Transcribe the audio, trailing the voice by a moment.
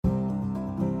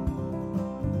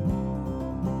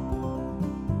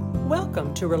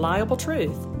Welcome to Reliable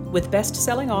Truth with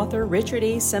best-selling author Richard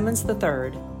E. Simmons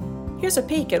III. Here's a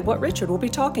peek at what Richard will be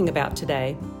talking about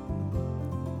today.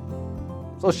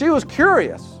 So she was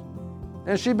curious,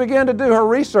 and she began to do her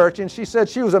research, and she said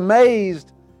she was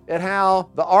amazed at how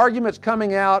the arguments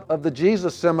coming out of the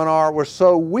Jesus Seminar were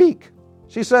so weak.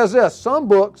 She says this: some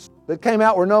books that came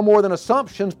out were no more than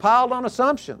assumptions piled on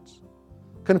assumptions.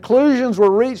 Conclusions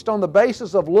were reached on the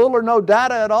basis of little or no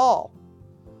data at all.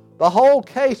 The whole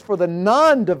case for the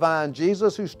non-divine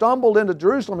Jesus who stumbled into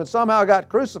Jerusalem and somehow got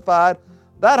crucified,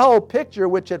 that whole picture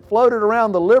which had floated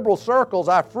around the liberal circles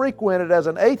I frequented as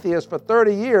an atheist for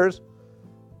 30 years,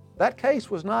 that case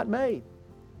was not made.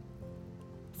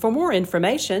 For more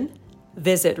information,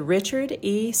 visit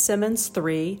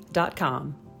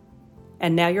richardesimmons3.com.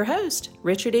 And now your host,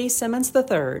 Richard E. Simmons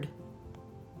III.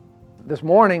 This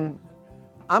morning,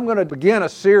 I'm going to begin a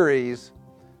series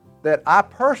that I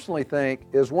personally think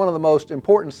is one of the most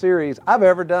important series I've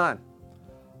ever done.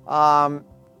 One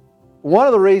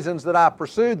of the reasons that I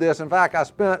pursued this, in fact, I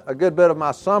spent a good bit of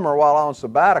my summer while on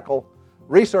sabbatical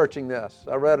researching this.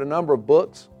 I read a number of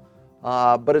books,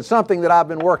 but it's something that I've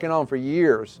been working on for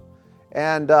years.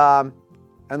 And the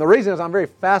reason is I'm very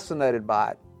fascinated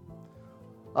by it.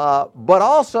 But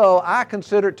also, I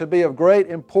consider it to be of great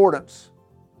importance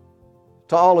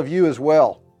to all of you as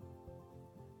well.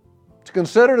 To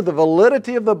consider the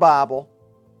validity of the Bible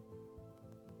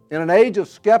in an age of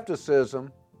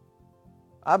skepticism,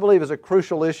 I believe, is a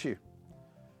crucial issue.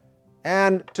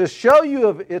 And to show you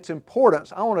of its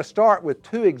importance, I want to start with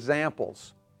two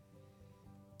examples.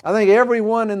 I think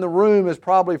everyone in the room is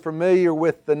probably familiar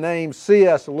with the name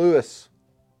C.S. Lewis.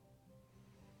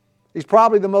 He's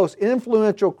probably the most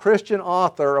influential Christian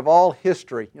author of all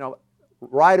history,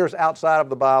 writers outside of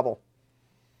the Bible.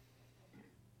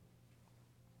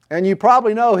 And you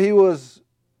probably know he was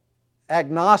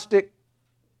agnostic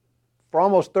for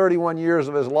almost 31 years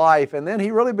of his life, and then he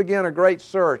really began a great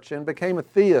search and became a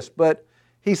theist. But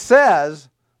he says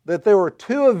that there were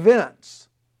two events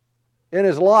in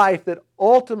his life that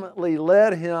ultimately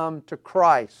led him to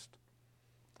Christ.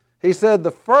 He said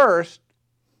the first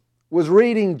was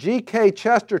reading G.K.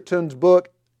 Chesterton's book,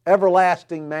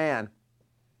 Everlasting Man.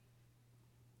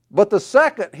 But the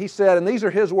second, he said, and these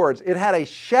are his words, it had a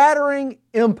shattering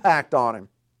impact on him.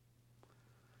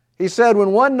 He said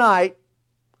when one night,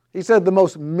 he said the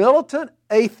most militant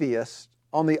atheist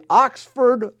on the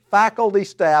Oxford faculty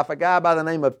staff, a guy by the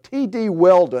name of T.D.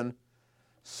 Weldon,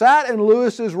 sat in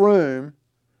Lewis's room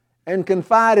and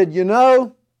confided,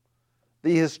 the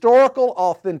historical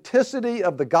authenticity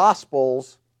of the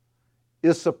Gospels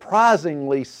is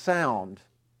surprisingly sound.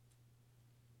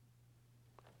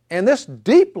 And this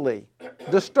deeply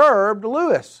disturbed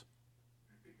Lewis.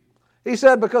 He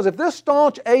said, because if this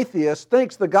staunch atheist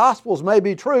thinks the Gospels may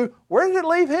be true, where did it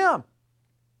leave him?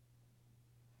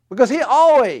 Because he had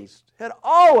always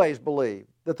believed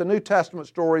that the New Testament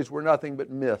stories were nothing but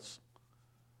myths.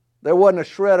 There wasn't a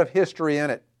shred of history in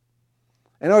it.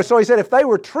 And so he said, if they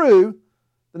were true,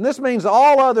 then this means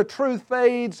all other truth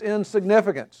fades in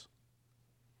significance.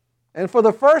 And for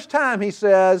the first time, he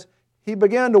says, he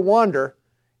began to wonder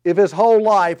if his whole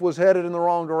life was headed in the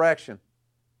wrong direction.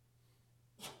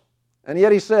 And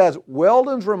yet he says,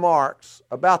 Weldon's remarks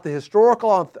about the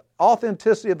historical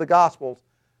authenticity of the Gospels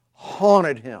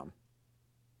haunted him.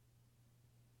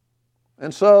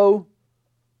 And so,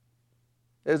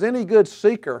 as any good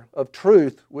seeker of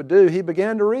truth would do, he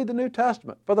began to read the New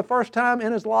Testament for the first time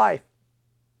in his life.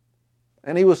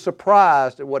 And he was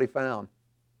surprised at what he found.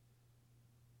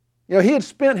 He had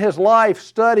spent his life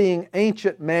studying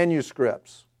ancient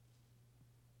manuscripts.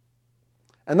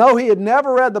 And though he had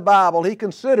never read the Bible, he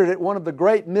considered it one of the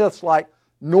great myths like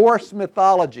Norse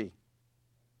mythology.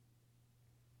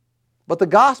 But the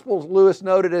Gospels, Lewis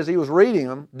noted as he was reading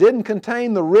them, didn't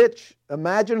contain the rich,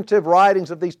 imaginative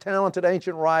writings of these talented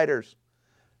ancient writers.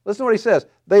 Listen to what he says.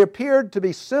 They appeared to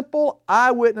be simple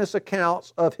eyewitness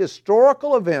accounts of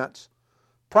historical events,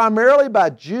 primarily by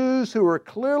Jews who were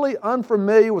clearly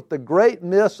unfamiliar with the great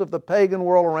myths of the pagan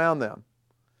world around them.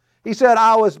 He said,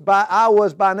 I was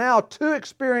by now too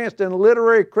experienced in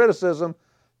literary criticism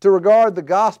to regard the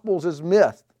Gospels as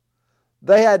myth.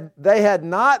 They had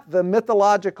not the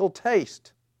mythological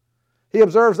taste. He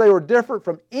observes they were different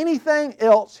from anything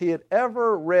else he had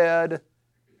ever read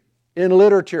in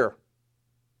literature.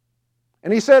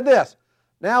 And he said this,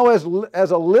 now as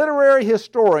a literary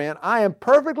historian, I am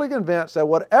perfectly convinced that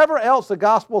whatever else the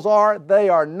Gospels are, they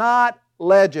are not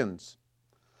legends.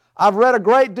 I've read a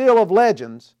great deal of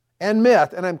legends and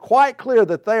myth, and I'm quite clear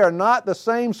that they are not the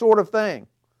same sort of thing.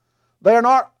 They are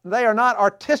not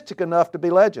artistic enough to be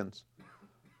legends.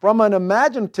 From an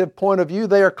imaginative point of view,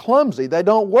 they are clumsy. They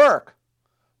don't work.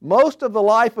 Most of the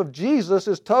life of Jesus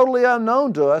is totally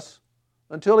unknown to us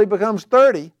until he becomes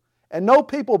 30, and no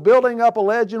people building up a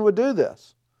legend would do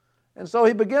this. And so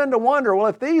he began to wonder, well,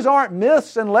 if these aren't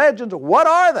myths and legends, what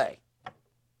are they?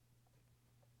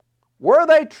 Were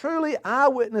they truly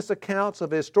eyewitness accounts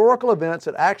of historical events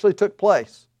that actually took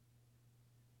place?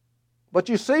 But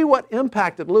you see what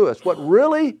impacted Lewis. What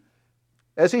really,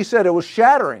 as he said, it was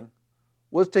shattering,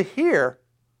 was to hear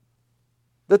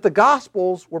that the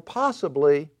Gospels were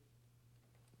possibly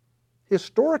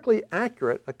historically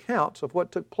accurate accounts of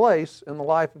what took place in the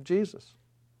life of Jesus.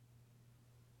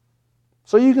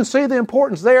 So you can see the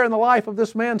importance there in the life of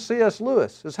this man, C.S.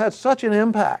 Lewis. It's had such an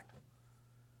impact.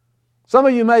 Some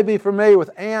of you may be familiar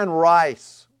with Anne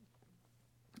Rice.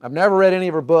 I've never read any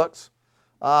of her books,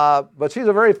 but she's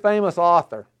a very famous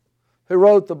author who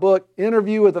wrote the book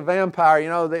Interview with the Vampire. You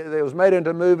know, it was made into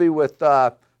a movie with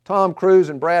Tom Cruise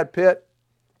and Brad Pitt.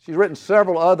 She's written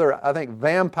several other, I think,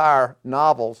 vampire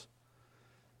novels.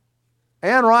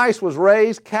 Anne Rice was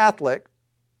raised Catholic,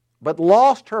 but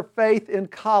lost her faith in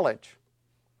college.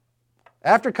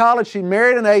 After college, she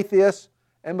married an atheist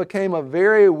and became a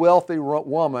very wealthy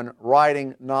woman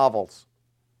writing novels.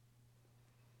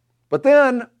 But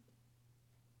then,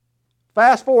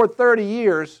 fast forward 30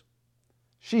 years,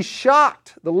 she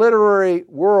shocked the literary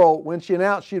world when she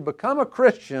announced she'd become a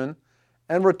Christian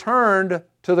and returned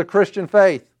to the Christian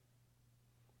faith.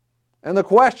 And the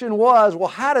question was, well,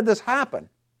 how did this happen?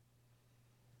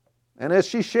 And as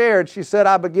she shared, she said,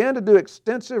 I began to do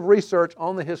extensive research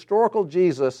on the historical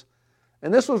Jesus,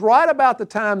 and this was right about the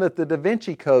time that the Da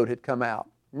Vinci Code had come out.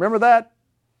 Remember that?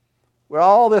 Where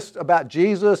all this about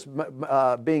Jesus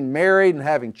being married and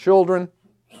having children.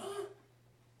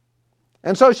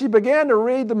 And so she began to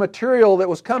read the material that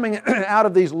was coming out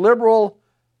of these liberal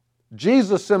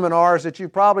Jesus seminars that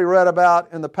you've probably read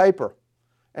about in the paper.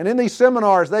 And in these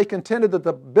seminars, they contended that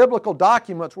the biblical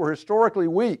documents were historically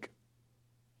weak.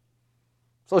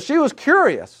 So she was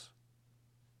curious,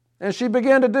 and she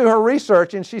began to do her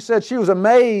research, and she said she was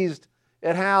amazed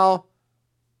at how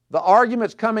the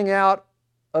arguments coming out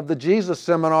of the Jesus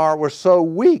seminar were so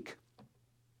weak.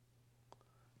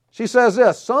 She says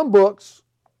this, some books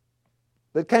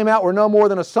that came out were no more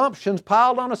than assumptions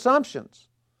piled on assumptions.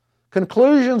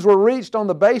 Conclusions were reached on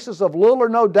the basis of little or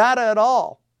no data at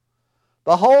all.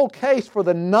 The whole case for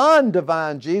the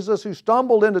non-divine Jesus who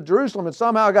stumbled into Jerusalem and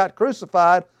somehow got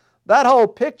crucified, that whole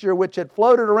picture which had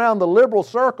floated around the liberal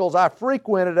circles I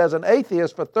frequented as an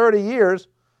atheist for 30 years,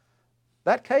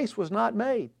 that case was not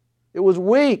made. It was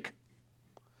weak.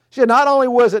 She said, not only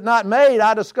was it not made,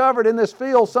 I discovered in this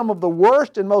field some of the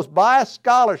worst and most biased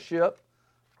scholarship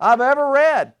I've ever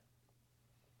read.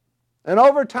 And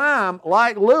over time,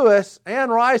 like Lewis, Anne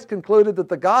Rice concluded that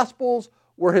the Gospels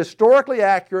were historically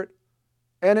accurate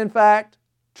and, in fact,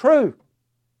 true.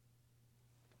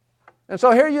 And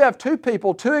so here you have two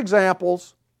people, two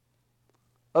examples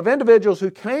of individuals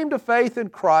who came to faith in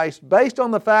Christ based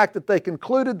on the fact that they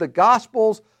concluded the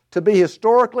Gospels to be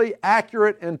historically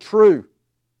accurate and true.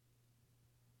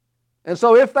 And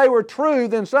so if they were true,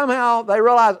 then somehow they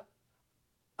realized,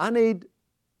 I need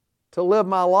to live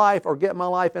my life or get my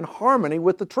life in harmony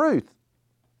with the truth.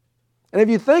 And if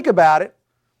you think about it,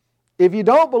 if you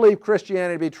don't believe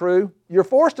Christianity to be true, you're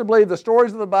forced to believe the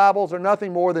stories of the Bibles are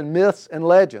nothing more than myths and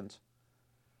legends.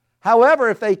 However,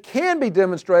 if they can be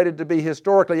demonstrated to be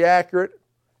historically accurate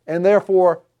and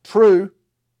therefore true,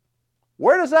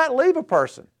 where does that leave a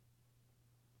person?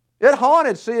 It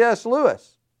haunted C.S.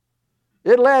 Lewis.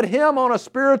 It led him on a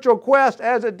spiritual quest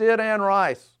as it did Anne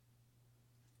Rice.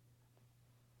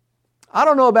 I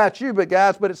don't know about you, but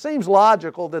guys, but it seems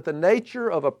logical that the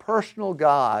nature of a personal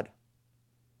God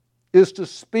is to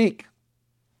speak,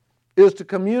 is to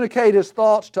communicate His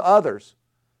thoughts to others,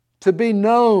 to be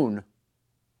known.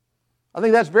 I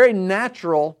think that's very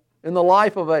natural in the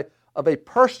life of a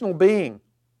personal being.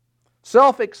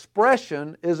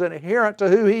 Self-expression is inherent to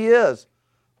who He is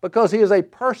because He is a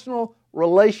personal,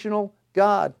 relational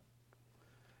God.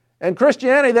 And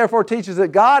Christianity therefore teaches that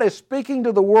God is speaking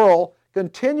to the world,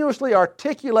 continuously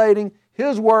articulating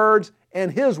His words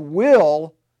and His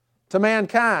will to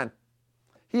mankind.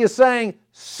 He is saying,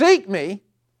 seek me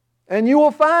and you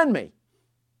will find me.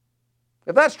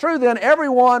 If that's true, then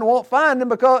everyone won't find Him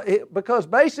because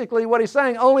basically what He's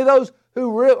saying, only those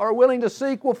who are willing to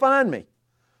seek will find me.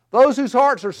 Those whose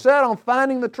hearts are set on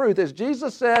finding the truth. As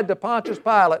Jesus said to Pontius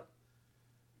Pilate,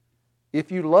 if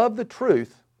you love the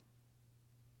truth,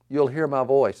 you'll hear my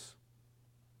voice.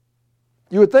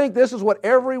 You would think this is what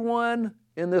everyone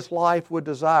in this life would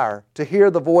desire, to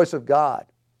hear the voice of God.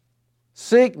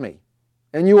 Seek me,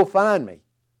 and you will find me.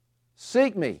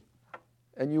 Seek me,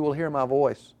 and you will hear my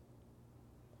voice.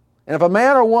 And if a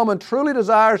man or woman truly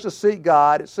desires to seek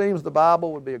God, it seems the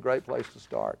Bible would be a great place to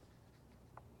start.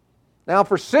 Now,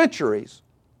 for centuries,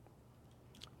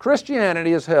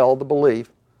 Christianity has held the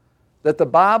belief that the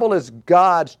Bible is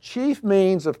God's chief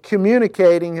means of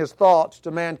communicating His thoughts to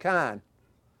mankind.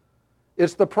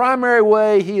 It's the primary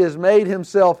way He has made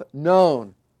Himself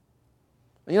known.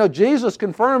 You know, Jesus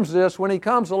confirms this when He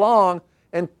comes along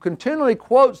and continually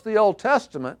quotes the Old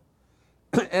Testament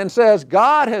and says,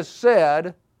 God has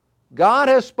said, God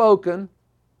has spoken,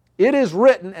 it is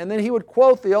written, and then He would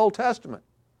quote the Old Testament.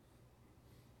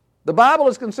 The Bible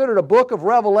is considered a book of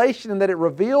revelation in that it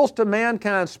reveals to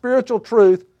mankind spiritual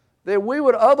truth that we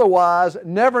would otherwise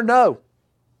never know.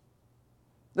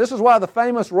 This is why the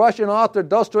famous Russian author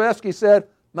Dostoevsky said,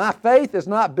 "My faith is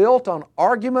not built on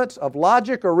arguments of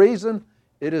logic or reason.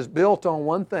 It is built on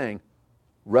one thing,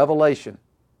 revelation."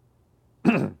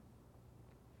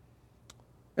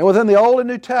 And within the Old and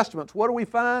New Testaments, what do we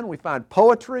find? We find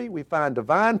poetry, we find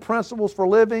divine principles for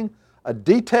living, a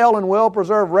detailed and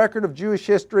well-preserved record of Jewish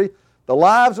history, the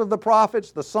lives of the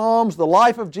prophets, the Psalms, the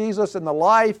life of Jesus, and the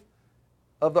life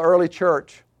of the early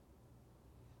church.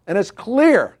 And it's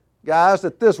clear, guys,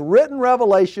 that this written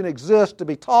revelation exists to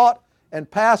be taught and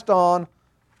passed on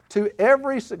to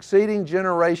every succeeding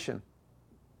generation.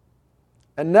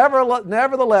 And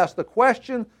nevertheless, the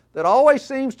question that always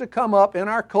seems to come up in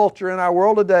our culture, in our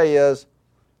world today is,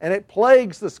 and it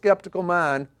plagues the skeptical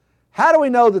mind, how do we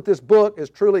know that this book is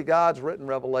truly God's written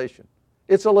revelation?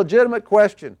 It's a legitimate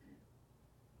question.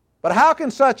 But how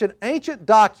can such an ancient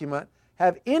document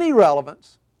have any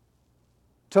relevance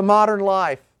to modern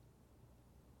life?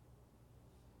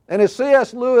 And as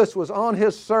C.S. Lewis was on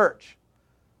his search,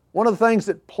 one of the things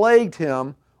that plagued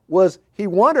him was he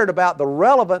wondered about the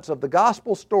relevance of the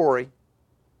gospel story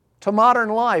to modern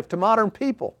life, to modern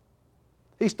people.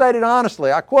 He stated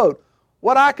honestly, I quote,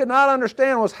 "What I could not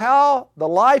understand was how the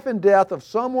life and death of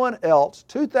someone else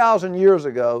 2,000 years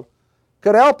ago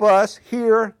could help us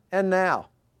here and now."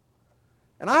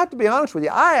 And I have to be honest with you,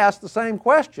 I asked the same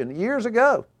question years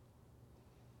ago.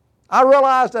 I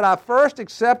realized that I first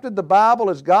accepted the Bible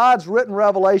as God's written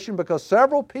revelation because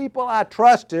several people I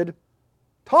trusted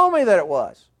told me that it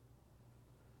was.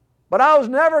 But I was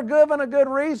never given a good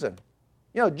reason.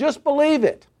 You know, just believe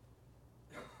it.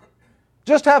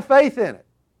 Just have faith in it.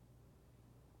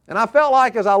 And I felt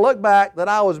like as I look back that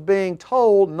I was being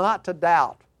told not to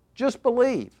doubt. Just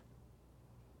believe.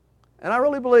 And I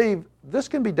really believe this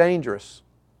can be dangerous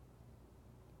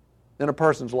in a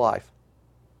person's life.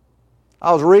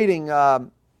 I was reading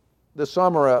this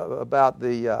summer about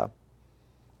Bernard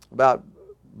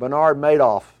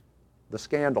Madoff, the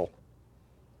scandal.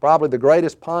 Probably the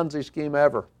greatest Ponzi scheme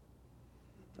ever.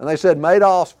 And they said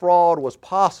Madoff's fraud was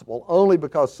possible only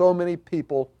because so many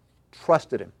people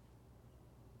trusted him.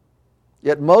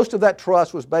 Yet most of that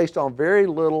trust was based on very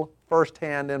little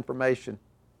first-hand information.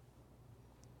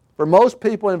 For most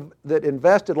people that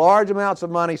invested large amounts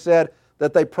of money said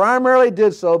that they primarily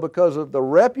did so because of the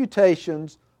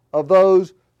reputations of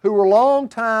those who were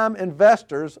long-time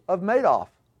investors of Madoff.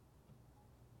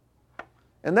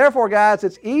 And therefore, guys,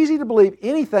 it's easy to believe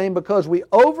anything because we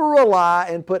over-rely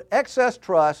and put excess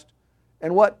trust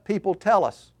in what people tell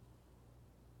us.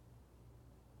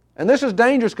 And this is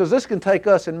dangerous because this can take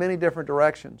us in many different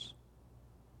directions.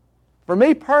 For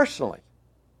me personally,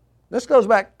 this goes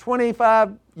back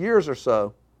 25 years or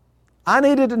so, I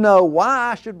needed to know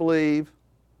why I should believe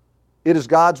it is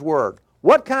God's Word.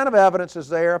 What kind of evidence is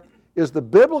there? Is the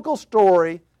biblical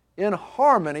story in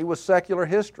harmony with secular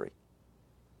history?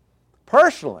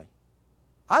 Personally,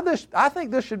 I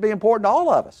think this should be important to all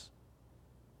of us.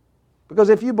 Because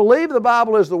if you believe the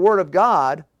Bible is the Word of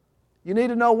God, you need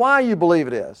to know why you believe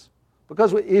it is.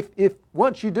 Because if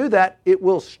once you do that, it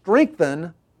will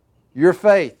strengthen your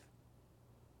faith.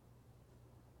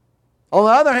 On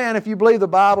the other hand, if you believe the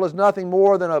Bible is nothing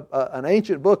more than an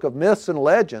ancient book of myths and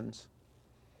legends,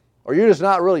 or you're just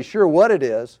not really sure what it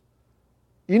is,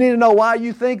 you need to know why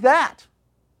you think that.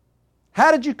 How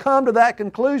did you come to that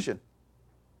conclusion?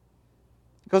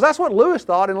 Because that's what Lewis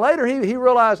thought, and later he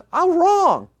realized, I was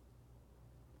wrong.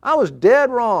 I was dead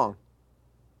wrong.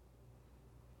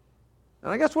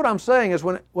 And I guess what I'm saying is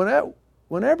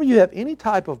whenever you have any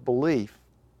type of belief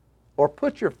or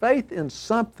put your faith in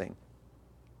something,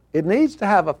 it needs to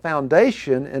have a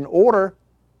foundation in order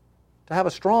to have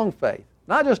a strong faith.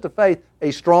 Not just a faith,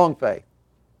 a strong faith.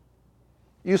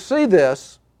 You see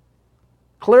this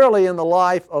clearly in the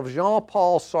life of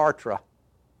Jean-Paul Sartre,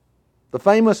 the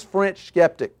famous French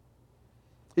skeptic.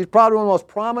 He's probably one of the most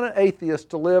prominent atheists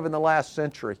to live in the last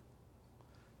century.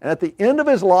 And at the end of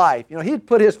his life, he'd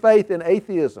put his faith in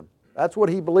atheism. That's what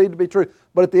he believed to be true.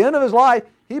 But at the end of his life,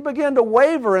 he began to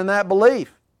waver in that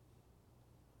belief.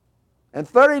 And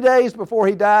 30 days before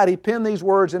he died, he penned these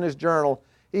words in his journal.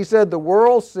 He said, "The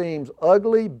world seems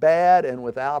ugly, bad, and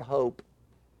without hope."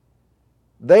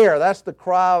 That's the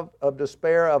cry of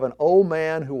despair of an old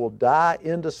man who will die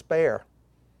in despair.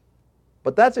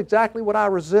 But that's exactly what I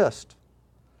resist.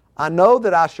 I know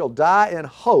that I shall die in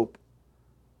hope.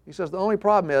 He says the only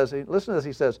problem is, listen to this,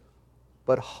 he says,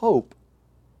 but hope,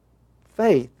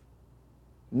 faith,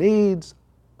 needs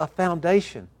a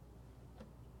foundation.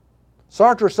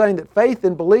 Sartre is saying that faith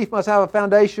and belief must have a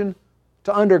foundation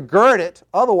to undergird it.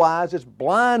 Otherwise, it's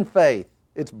blind faith.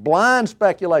 It's blind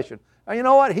speculation. And you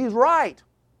know what? He's right.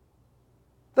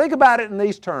 Think about it in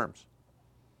these terms.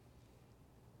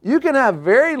 You can have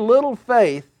very little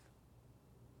faith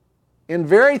in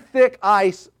very thick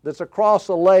ice that's across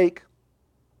a lake.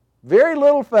 Very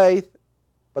little faith,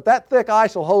 but that thick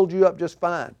ice will hold you up just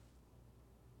fine.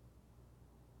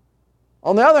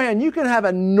 On the other hand, you can have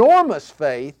enormous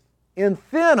faith in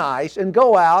thin ice and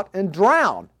go out and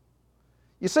drown.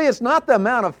 You see, it's not the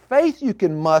amount of faith you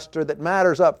can muster that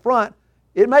matters up front.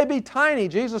 It may be tiny.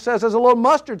 Jesus says there's a little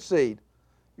mustard seed.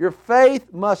 Your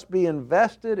faith must be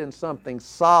invested in something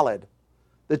solid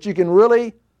that you can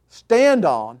really stand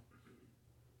on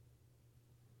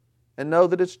and know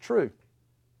that it's true.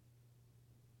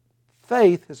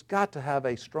 Faith has got to have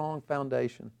a strong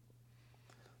foundation.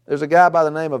 There's a guy by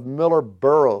the name of Miller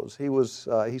Burrows.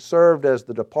 He served as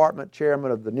the department chairman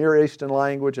of the Near Eastern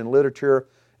Language and Literature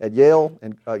at Yale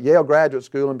Graduate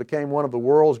School and became one of the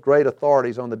world's great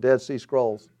authorities on the Dead Sea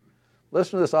Scrolls.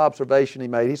 Listen to this observation he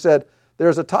made. He said,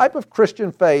 "There's a type of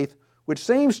Christian faith which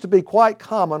seems to be quite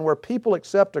common where people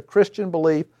accept a Christian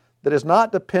belief that is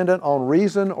not dependent on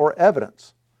reason or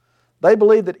evidence. They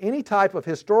believe that any type of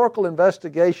historical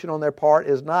investigation on their part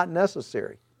is not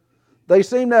necessary. They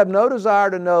seem to have no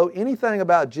desire to know anything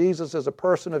about Jesus as a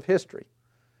person of history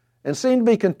and seem to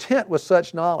be content with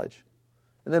such knowledge."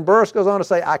 And then Burris goes on to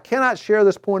say, "I cannot share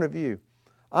this point of view.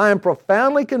 I am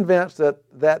profoundly convinced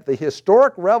that the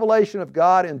historic revelation of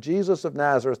God in Jesus of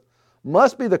Nazareth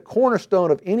must be the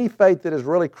cornerstone of any faith that is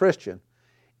really Christian.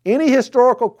 Any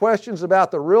historical questions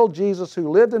about the real Jesus who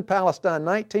lived in Palestine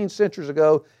 19 centuries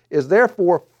ago is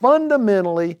therefore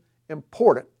fundamentally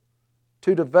important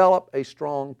to develop a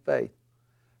strong faith."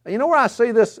 And you know where I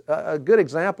see this, a good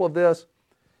example of this,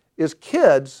 is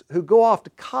kids who go off to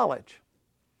college.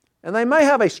 And they may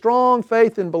have a strong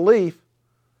faith and belief,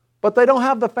 but they don't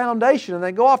have the foundation, and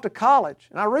they go off to college.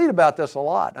 And I read about this a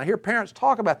lot. I hear parents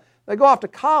talk about it. They go off to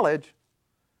college,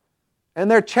 and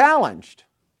they're challenged.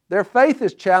 Their faith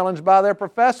is challenged by their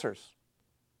professors.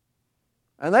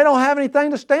 And they don't have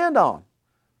anything to stand on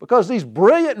because these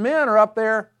brilliant men are up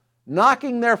there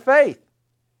knocking their faith.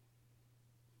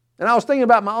 And I was thinking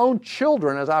about my own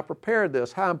children as I prepared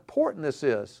this, how important this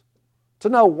is to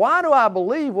know, why do I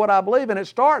believe what I believe? And it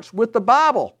starts with the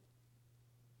Bible.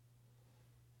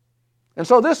 And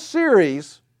so this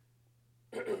series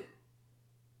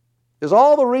is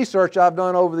all the research I've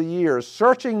done over the years,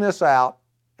 searching this out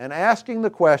and asking the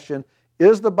question,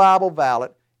 is the Bible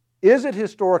valid? Is it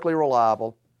historically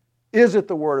reliable? Is it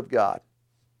the Word of God?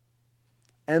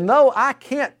 And though I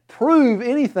can't prove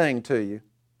anything to you,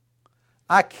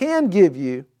 I can give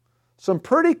you some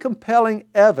pretty compelling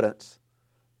evidence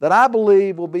that I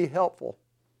believe will be helpful.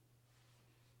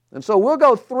 And so we'll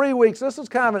go 3 weeks. This is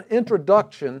kind of an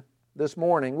introduction this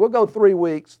morning. We'll go 3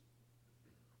 weeks.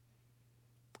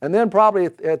 And then probably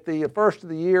at the first of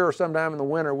the year or sometime in the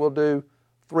winter, we'll do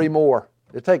 3 more.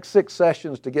 It takes 6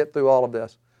 sessions to get through all of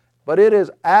this. But it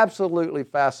is absolutely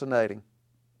fascinating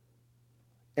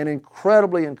and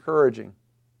incredibly encouraging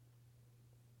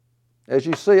as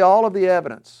you see all of the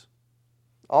evidence,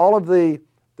 all of the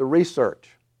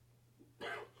research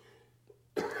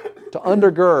to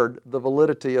undergird the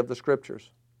validity of the Scriptures.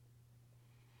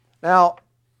 Now,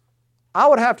 I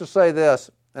would have to say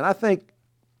this, and I think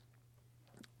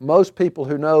most people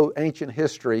who know ancient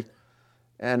history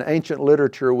and ancient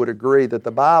literature would agree that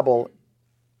the Bible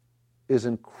is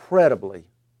incredibly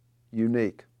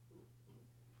unique.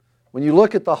 When you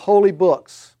look at the holy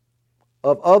books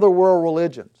of other world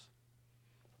religions,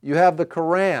 you have the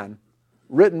Quran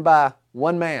written by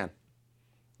one man.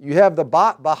 You have the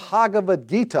Bhagavad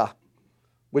Gita,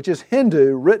 which is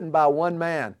Hindu, written by one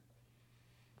man.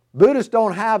 Buddhists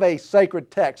don't have a sacred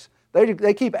text.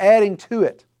 They keep adding to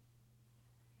it.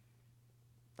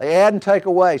 They add and take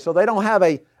away, so they don't have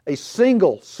a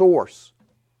single source.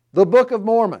 The Book of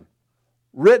Mormon,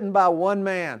 written by one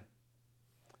man.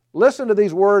 Listen to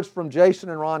these words from Jason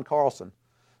and Ron Carlson.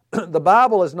 the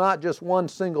Bible is not just one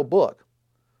single book.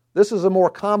 This is a more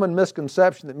common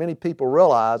misconception that many people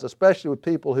realize, especially with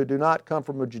people who do not come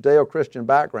from a Judeo-Christian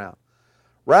background.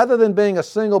 Rather than being a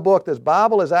single book, this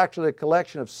Bible is actually a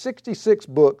collection of 66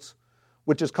 books,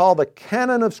 which is called the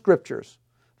Canon of Scriptures.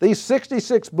 These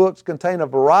 66 books contain a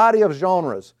variety of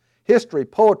genres: history,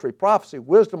 poetry, prophecy,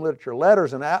 wisdom literature,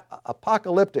 letters, and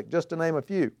apocalyptic, just to name a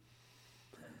few.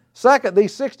 Second,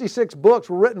 these 66 books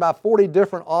were written by 40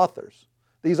 different authors.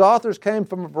 These authors came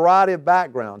from a variety of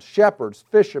backgrounds: shepherds,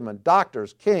 fishermen,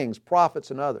 doctors, kings, prophets,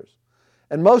 and others.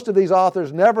 And most of these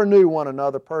authors never knew one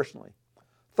another personally.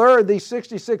 Third, these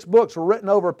 66 books were written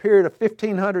over a period of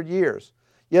 1,500 years.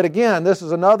 Yet again, this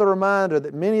is another reminder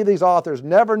that many of these authors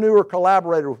never knew or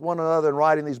collaborated with one another in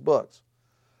writing these books.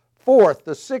 Fourth,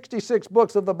 the 66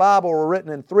 books of the Bible were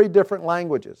written in 3 different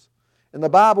languages. In the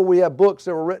Bible, we have books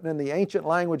that were written in the ancient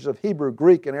languages of Hebrew,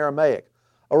 Greek, and Aramaic,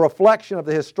 a reflection of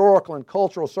the historical and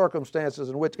cultural circumstances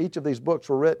in which each of these books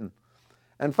were written.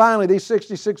 And finally, these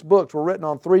 66 books were written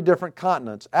on 3 different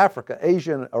continents: Africa,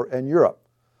 Asia, and Europe.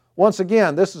 Once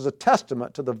again, this is a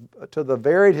testament to the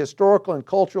varied historical and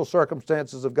cultural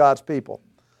circumstances of God's people.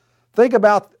 Think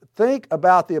about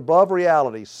the above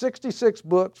realities: 66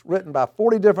 books written by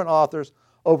 40 different authors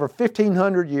over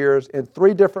 1,500 years in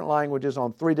 3 different languages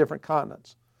on 3 different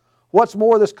continents. What's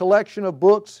more, this collection of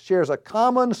books shares a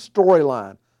common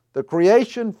storyline: the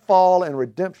creation, fall, and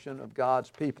redemption of God's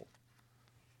people.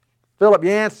 Philip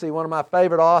Yancey, one of my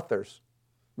favorite authors,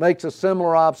 makes a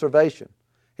similar observation.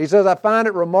 He says, "I find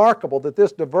it remarkable that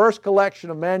this diverse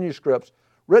collection of manuscripts,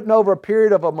 written over a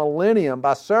period of a millennium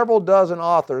by several dozen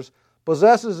authors,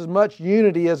 possesses as much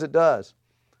unity as it does.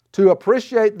 To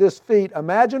appreciate this feat,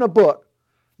 imagine a book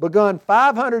begun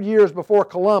 500 years before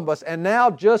Columbus and now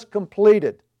just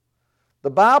completed. The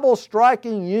Bible's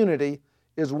striking unity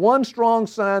is one strong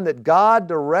sign that God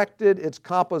directed its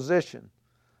composition.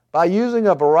 By using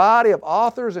a variety of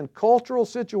authors and cultural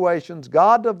situations,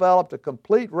 God developed a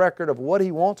complete record of what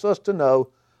He wants us to know.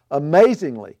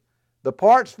 Amazingly, the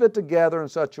parts fit together in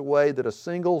such a way that a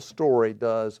single story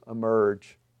does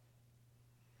emerge."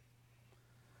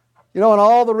 You know, in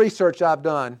all the research I've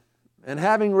done, and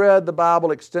having read the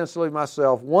Bible extensively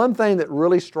myself, one thing that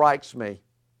really strikes me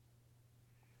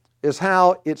is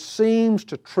how it seems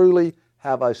to truly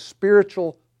have a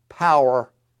spiritual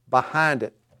power behind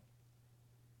it.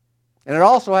 And it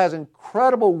also has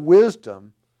incredible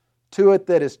wisdom to it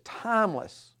that is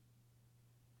timeless.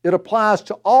 It applies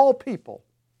to all people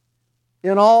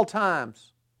in all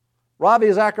times.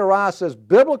 Ravi Zacharias says,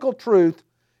 "Biblical truth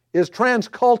is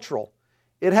transcultural.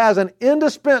 It has an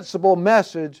indispensable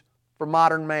message for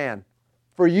modern man,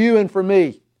 for you and for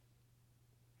me.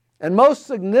 And most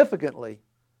significantly,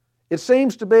 it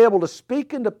seems to be able to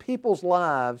speak into people's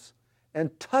lives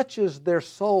and touches their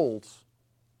souls.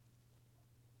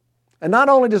 And not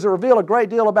only does it reveal a great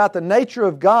deal about the nature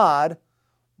of God,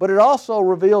 but it also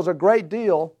reveals a great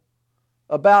deal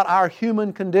about our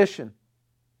human condition.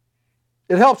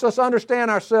 It helps us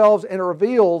understand ourselves, and it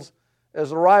reveals,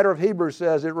 as the writer of Hebrews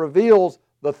says, it reveals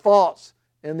the thoughts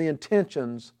and the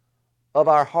intentions of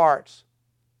our hearts."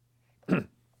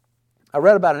 I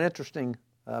read about an interesting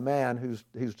man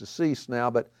who's deceased now,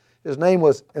 but his name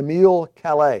was Émile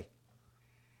Calais.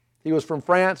 He was from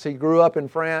France. He grew up in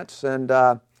France, and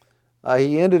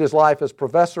he ended his life as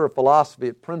professor of philosophy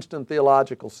at Princeton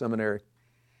Theological Seminary.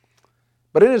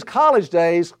 But in his college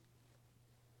days,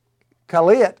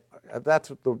 Calais, if that's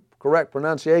the correct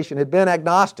pronunciation, had been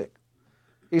agnostic.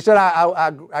 He said,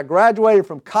 I graduated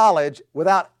from college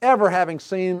without ever having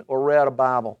seen or read a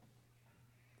Bible.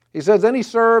 He says, then he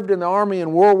served in the army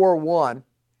in World War I,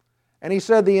 and he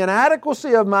said, the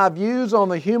inadequacy of my views on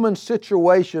the human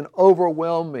situation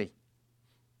overwhelmed me.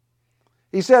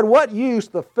 He said, what use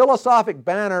the philosophic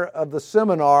banner of the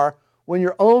seminar when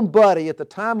your own buddy, at the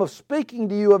time of speaking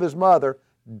to you of his mother,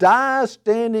 dies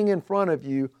standing in front of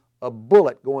you, a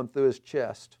bullet going through his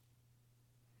chest?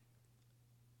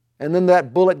 And then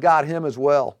that bullet got him as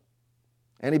well.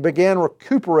 And he began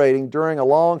recuperating during a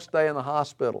long stay in the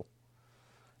hospital.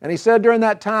 And he said, during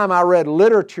that time I read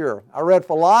literature, I read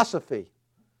philosophy,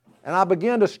 and I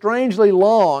began to strangely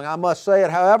long, I must say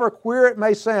it, however queer it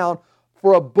may sound,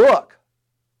 for a book.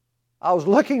 I was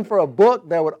looking for a book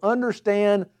that would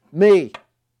understand me.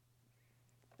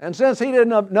 And since he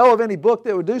didn't know of any book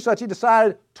that would do such, he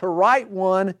decided to write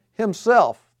one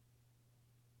himself.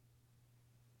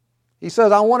 He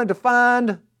says, I wanted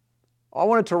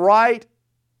to write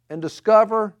and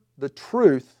discover the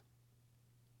truth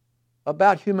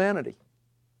about humanity,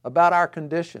 about our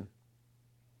condition.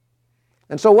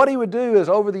 And so what he would do is,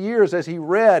 over the years, as he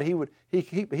read, he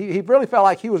really felt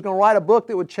like he was going to write a book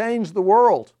that would change the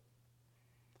world.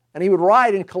 and he would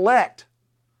write and collect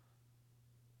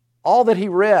all that he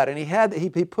read, and he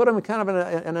put them in kind of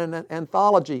an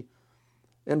anthology,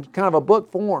 in kind of a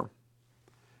book form.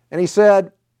 And he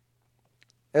said,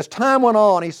 as time went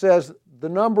on, he says, the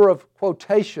number of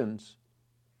quotations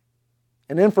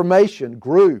and information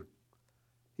grew.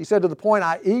 He said, to the point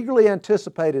I eagerly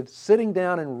anticipated sitting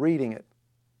down and reading it.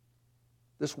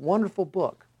 This wonderful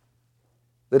book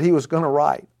that he was going to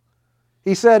write.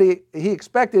 He said he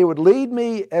expected it would lead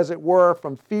me, as it were,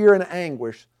 from fear and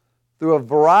anguish through a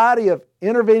variety of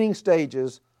intervening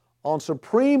stages on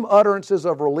supreme utterances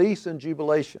of release and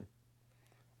jubilation.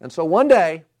 And so one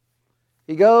day,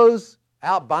 he goes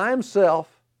out by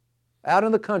himself, out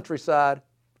in the countryside.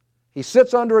 He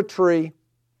sits under a tree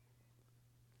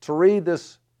to read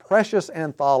this precious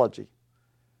anthology.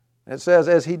 And it says,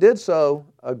 as he did so,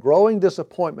 a growing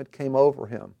disappointment came over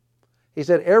him. He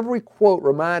said every quote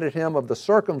reminded him of the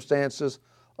circumstances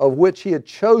of which he had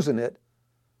chosen it,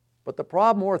 but the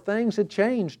problem were things had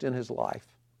changed in his life.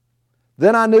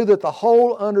 Then I knew that the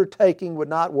whole undertaking would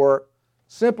not work,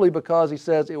 simply because, he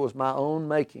says, it was my own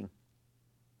making.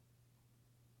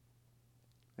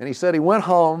 And he said he went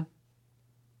home,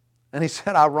 and he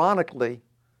said, ironically,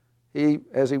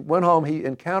 as he went home, he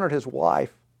encountered his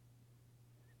wife,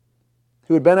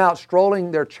 who had been out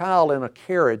strolling their child in a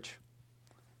carriage.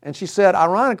 And she said,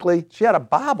 ironically, she had a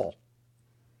Bible.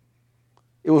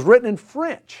 It was written in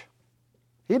French.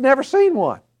 He'd never seen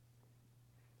one.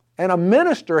 And a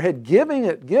minister had given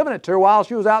it to her while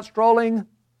she was out strolling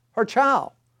her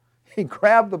child. He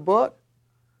grabbed the book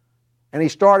and he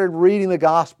started reading the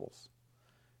Gospels.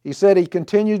 He said he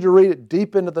continued to read it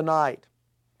deep into the night.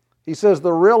 He says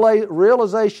the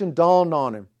realization dawned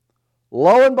on him.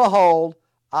 Lo and behold,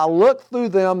 I looked through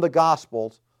them, the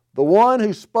Gospels. The one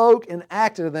who spoke and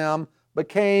acted in them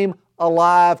became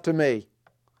alive to me.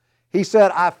 He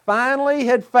said, I finally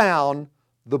had found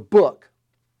the book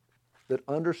that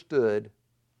understood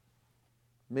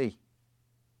me.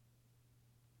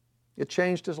 It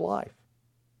changed his life.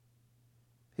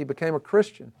 He became a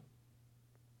Christian.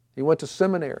 He went to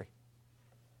seminary.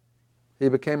 He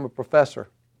became a professor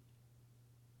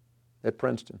at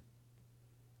Princeton.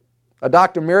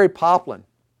 Dr. Mary Poplin,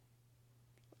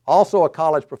 also a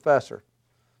college professor.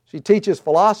 She teaches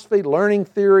philosophy, learning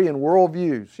theory, and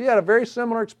worldviews. She had a very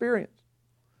similar experience.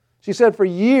 She said for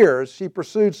years she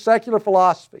pursued secular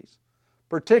philosophies,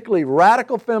 particularly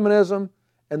radical feminism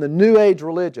and the New Age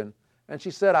religion. And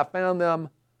she said, I found them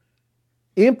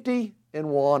empty and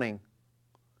wanting.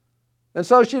 And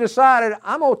so she decided,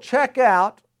 I'm going to check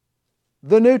out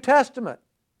the New Testament.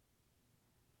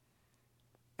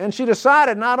 And she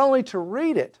decided not only to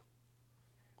read it,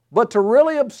 but to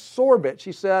really absorb it.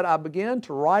 She said, I began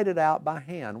to write it out by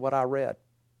hand, what I read,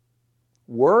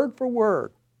 word for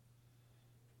word.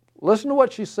 Listen to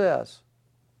what she says.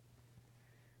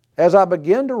 As I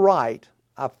began to write,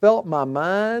 I felt my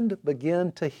mind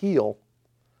begin to heal.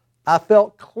 I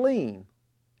felt clean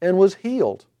and was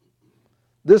healed.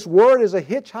 This word is a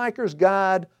hitchhiker's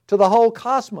guide to the whole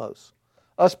cosmos,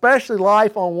 especially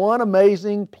life on one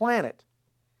amazing planet.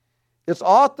 Its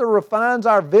author refines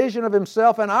our vision of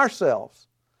himself and ourselves.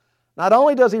 Not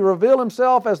only does he reveal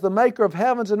himself as the maker of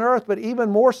heavens and earth, but even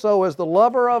more so as the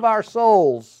lover of our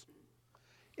souls.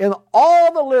 In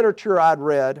all the literature I'd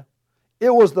read, it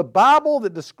was the Bible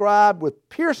that described with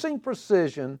piercing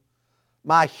precision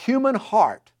my human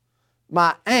heart,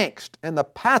 my angst, and the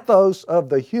pathos of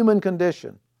the human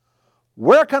condition.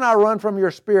 Where can I run from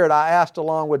your Spirit? I asked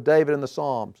along with David in the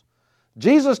Psalms.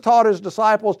 Jesus taught his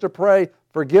disciples to pray,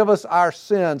 forgive us our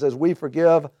sins as we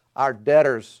forgive our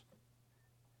debtors.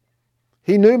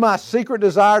 He knew my secret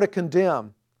desire to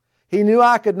condemn. He knew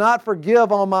I could not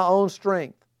forgive on my own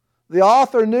strength. The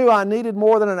author knew I needed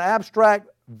more than an abstract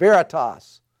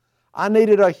veritas. I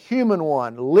needed a human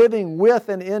one living with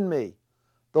and in me.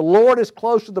 The Lord is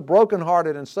close to the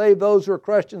brokenhearted and save those who are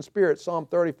crushed in spirit, Psalm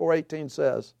 34:18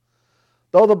 says.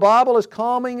 Though the Bible is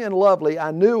calming and lovely,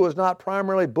 I knew it was not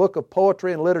primarily a book of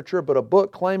poetry and literature, but a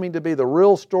book claiming to be the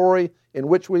real story in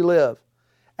which we live,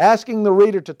 asking the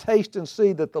reader to taste and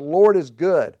see that the Lord is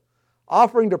good,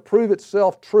 offering to prove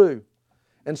itself true.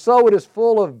 And so it is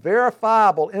full of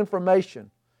verifiable information,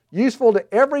 useful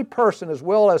to every person as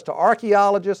well as to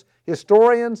archaeologists,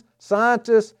 historians,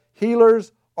 scientists,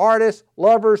 healers, artists,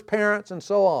 lovers, parents, and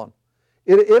so on.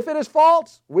 If it is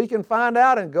false, we can find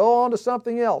out and go on to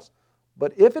something else.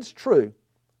 But if it's true,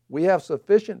 we have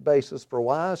sufficient basis for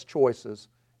wise choices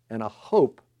and a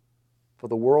hope for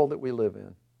the world that we live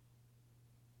in.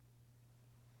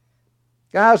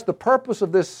 Guys, the purpose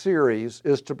of this series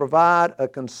is to provide a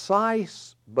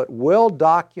concise but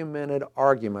well-documented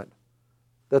argument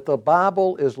that the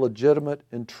Bible is legitimate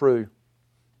and true.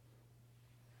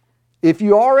 If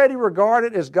you already regard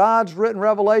it as God's written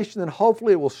revelation, then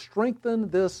hopefully it will strengthen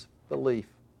this belief.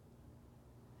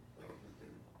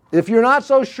 If you're not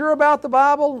so sure about the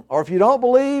Bible, or if you don't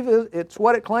believe it's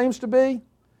what it claims to be,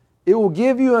 it will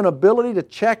give you an ability to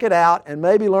check it out and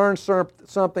maybe learn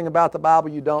something about the Bible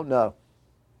you don't know.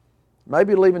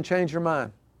 Maybe it'll even change your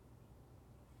mind.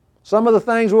 Some of the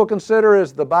things we'll consider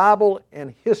is the Bible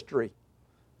and history,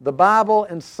 the Bible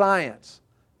and science,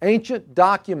 ancient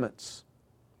documents,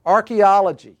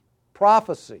 archaeology,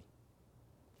 prophecy.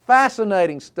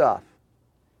 Fascinating stuff.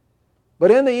 But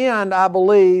in the end, I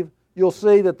believe you'll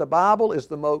see that the Bible is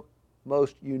the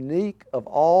most unique of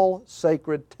all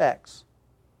sacred texts.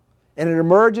 And it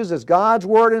emerges as God's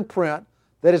Word in print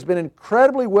that has been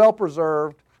incredibly well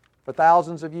preserved for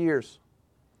thousands of years.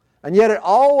 And yet it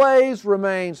always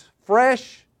remains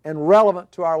fresh and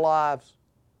relevant to our lives.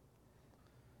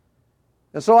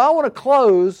 And so I want to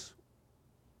close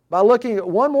by looking at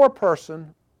one more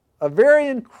person, a very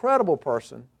incredible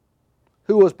person,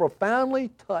 who was profoundly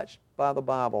touched by the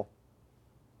Bible.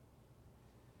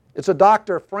 It's a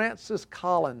Dr. Francis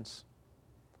Collins,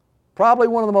 probably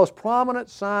one of the most prominent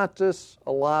scientists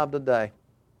alive today.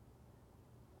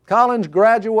 Collins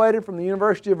graduated from the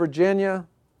University of Virginia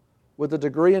with a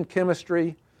degree in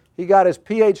chemistry. He got his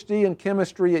PhD in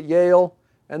chemistry at Yale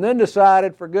and then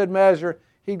decided, for good measure,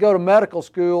 he'd go to medical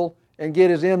school and get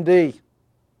his MD.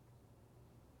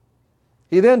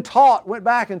 He then went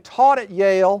back and taught at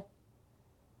Yale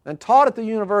and taught at the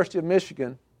University of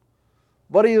Michigan.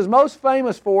 But he is most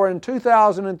famous for, in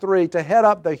 2003, to head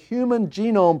up the Human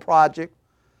Genome Project,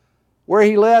 where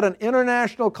he led an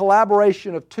international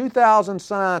collaboration of 2,000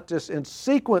 scientists in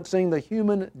sequencing the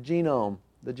human genome,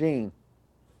 the gene.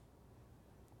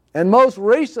 And most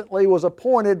recently was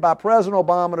appointed by President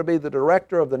Obama to be the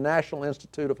director of the National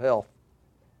Institute of Health.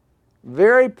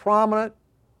 Very prominent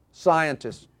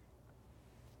scientist.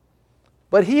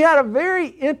 But he had a very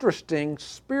interesting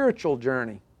spiritual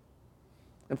journey.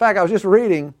 In fact, I was just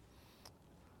reading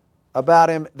about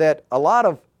him that a lot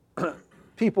of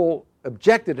people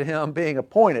objected to him being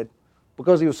appointed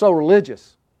because he was so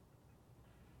religious.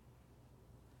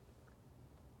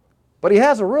 But he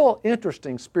has a real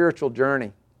interesting spiritual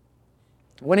journey.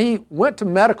 When he went to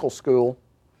medical school,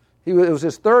 it was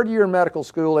his third year in medical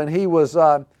school, and he was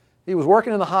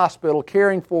working in the hospital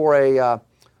caring for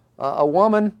a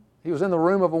woman. He was in the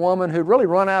room of a woman who'd really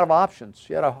run out of options.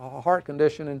 She had a heart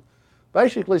condition, and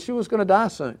basically she was going to die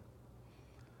soon.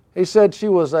 He said she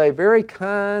was a very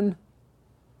kind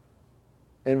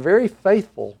and very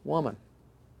faithful woman.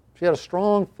 She had a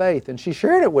strong faith, and she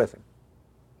shared it with him.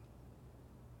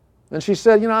 And she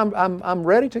said, I'm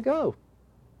ready to go.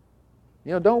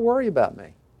 Don't worry about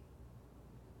me.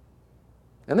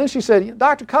 And then she said,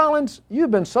 Dr. Collins,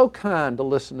 you've been so kind to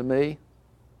listen to me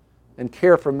and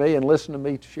care for me and listen to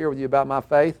me to share with you about my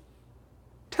faith.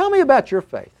 Tell me about your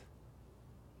faith.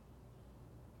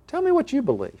 Tell me what you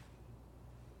believe.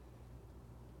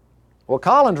 Well,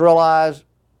 Collins realized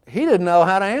he didn't know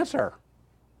how to answer her,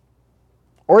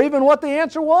 or even what the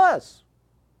answer was.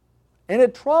 And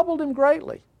it troubled him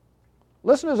greatly.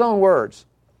 Listen to his own words.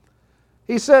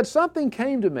 He said, something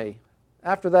came to me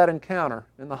after that encounter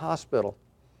in the hospital.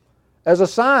 As a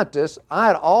scientist, I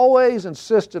had always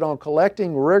insisted on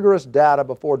collecting rigorous data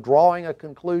before drawing a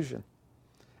conclusion.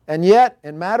 And yet,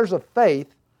 in matters of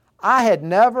faith, I had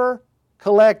never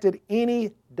collected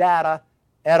any data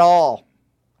at all.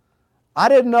 I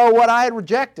didn't know what I had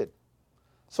rejected.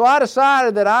 So I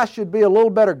decided that I should be a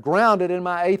little better grounded in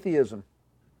my atheism.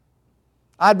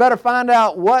 I'd better find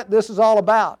out what this is all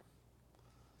about.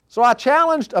 So I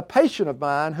challenged a patient of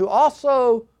mine who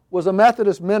also was a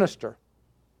Methodist minister.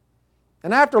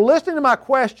 And after listening to my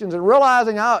questions and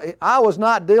realizing I was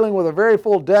not dealing with a very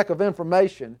full deck of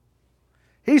information,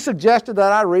 he suggested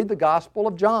that I read the Gospel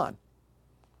of John,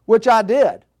 which I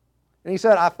did. And he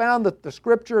said, I found the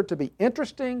Scripture to be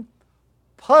interesting,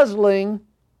 puzzling,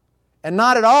 and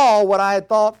not at all what I had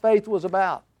thought faith was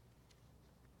about.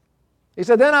 He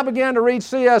said, then I began to read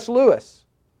C.S. Lewis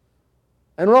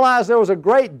and realized there was a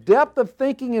great depth of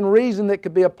thinking and reason that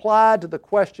could be applied to the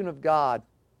question of God.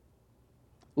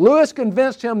 Lewis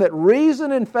convinced him that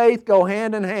reason and faith go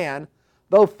hand in hand,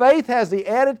 though faith has the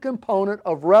added component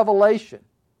of revelation,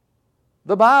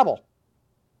 the Bible.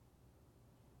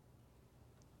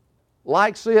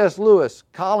 Like C.S. Lewis,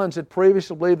 Collins had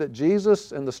previously believed that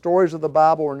Jesus and the stories of the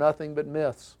Bible were nothing but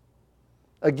myths.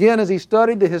 Again, as he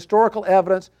studied the historical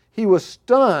evidence, he was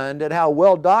stunned at how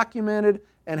well documented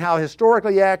and how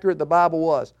historically accurate the Bible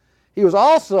was. He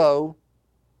also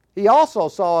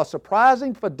saw a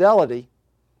surprising fidelity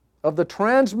of the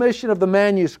transmission of the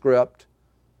manuscripts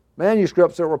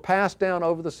that were passed down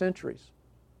over the centuries.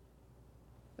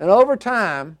 And over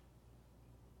time,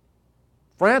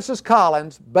 Francis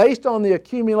Collins, based on the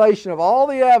accumulation of all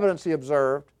the evidence he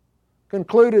observed,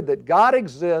 concluded that God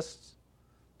exists,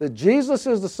 that Jesus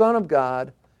is the Son of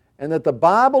God, and that the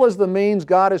Bible is the means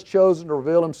God has chosen to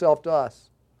reveal Himself to us.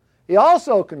 He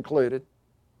also concluded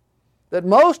that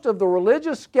most of the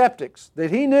religious skeptics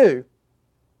that he knew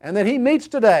and that he meets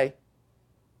today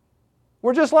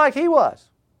were just like he was.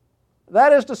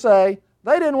 That is to say,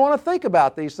 they didn't want to think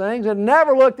about these things and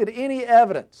never looked at any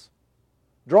evidence,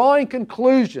 drawing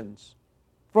conclusions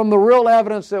from the real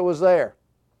evidence that was there.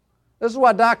 This is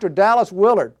why Dr. Dallas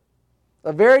Willard,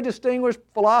 a very distinguished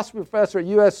philosophy professor at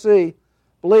USC,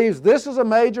 believes this is a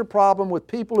major problem with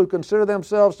people who consider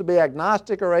themselves to be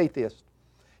agnostic or atheist.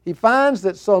 He finds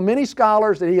that so many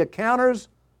scholars that he encounters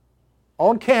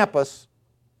on campus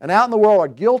and out in the world are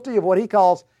guilty of what he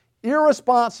calls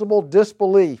irresponsible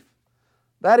disbelief.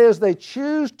 That is, they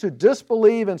choose to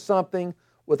disbelieve in something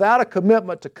without a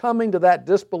commitment to coming to that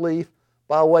disbelief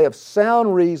by way of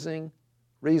sound reasoning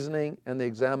and the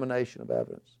examination of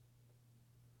evidence.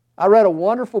 I read a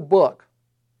wonderful book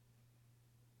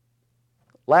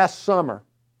last summer,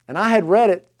 and I had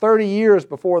read it 30 years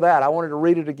before that. I wanted to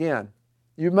read it again.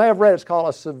 You may have read it. It's called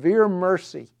A Severe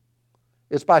Mercy.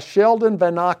 It's by Sheldon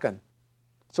Vanauken.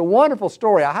 It's a wonderful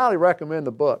story. I highly recommend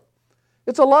the book.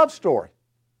 It's a love story,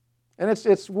 and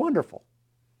it's wonderful.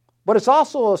 But it's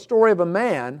also a story of a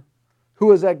man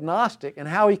who is agnostic and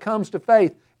how he comes to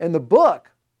faith. And the book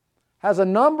has a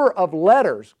number of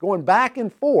letters going back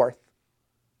and forth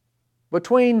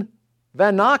between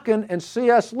Vanauken and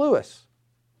C.S. Lewis.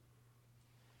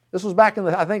 This was back in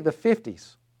I think the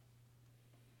 50s.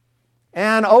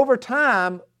 And over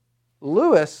time,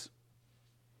 Lewis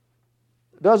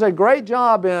does a great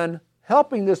job in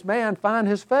helping this man find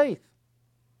his faith.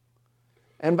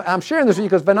 And I'm sharing this with you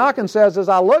because Vanauken says, as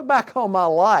I look back on my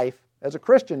life, as a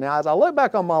Christian now, as I look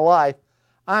back on my life,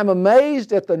 I'm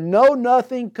amazed at the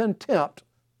know-nothing contempt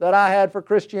that I had for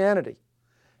Christianity.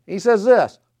 He says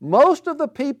this, most of the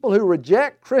people who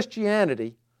reject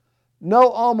Christianity know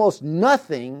almost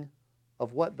nothing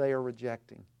of what they are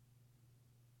rejecting.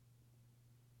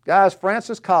 Guys,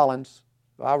 Francis Collins,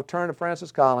 I'll return to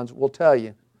Francis Collins, will tell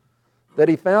you that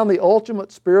he found the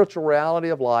ultimate spiritual reality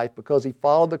of life because he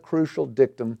followed the crucial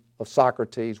dictum of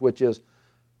Socrates, which is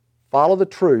follow the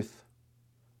truth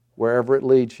wherever it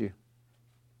leads you.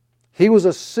 He was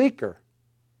a seeker,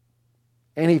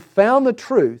 and he found the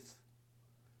truth,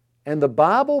 and the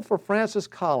Bible for Francis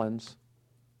Collins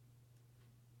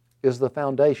is the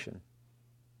foundation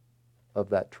of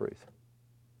that truth.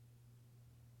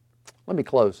 Let me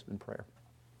close in prayer.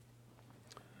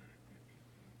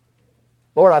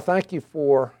 Lord, I thank you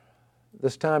for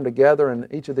this time together and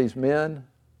each of these men,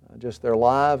 just their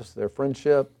lives, their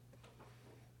friendship.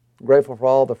 I'm grateful for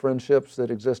all the friendships that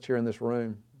exist here in this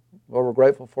room. Lord, we're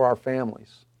grateful for our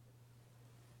families,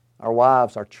 our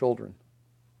wives, our children.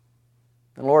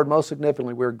 And Lord, most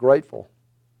significantly, we're grateful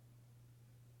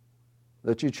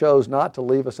that you chose not to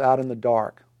leave us out in the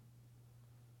dark,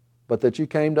 but that you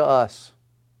came to us.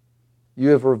 You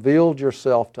have revealed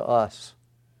yourself to us.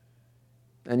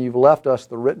 And you've left us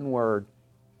the written word,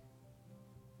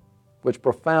 which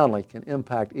profoundly can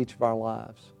impact each of our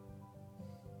lives.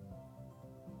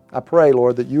 I pray,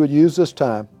 Lord, that you would use this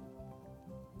time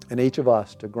in each of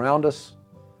us to ground us,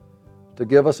 to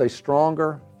give us a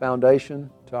stronger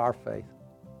foundation to our faith.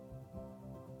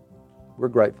 We're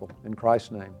grateful. In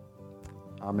Christ's name,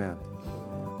 amen.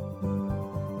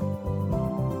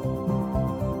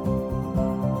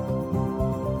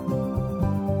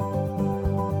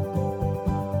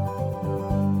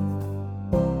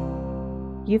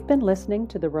 You've been listening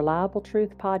to the Reliable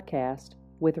Truth Podcast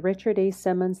with Richard E.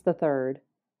 Simmons III,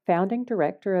 Founding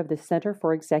Director of the Center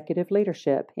for Executive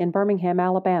Leadership in Birmingham,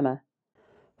 Alabama.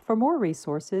 For more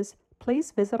resources,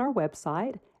 please visit our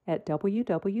website at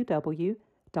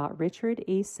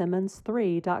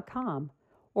www.richardesimmons3.com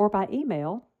or by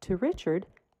email to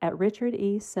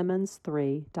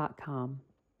richard@richardesimmons3.com.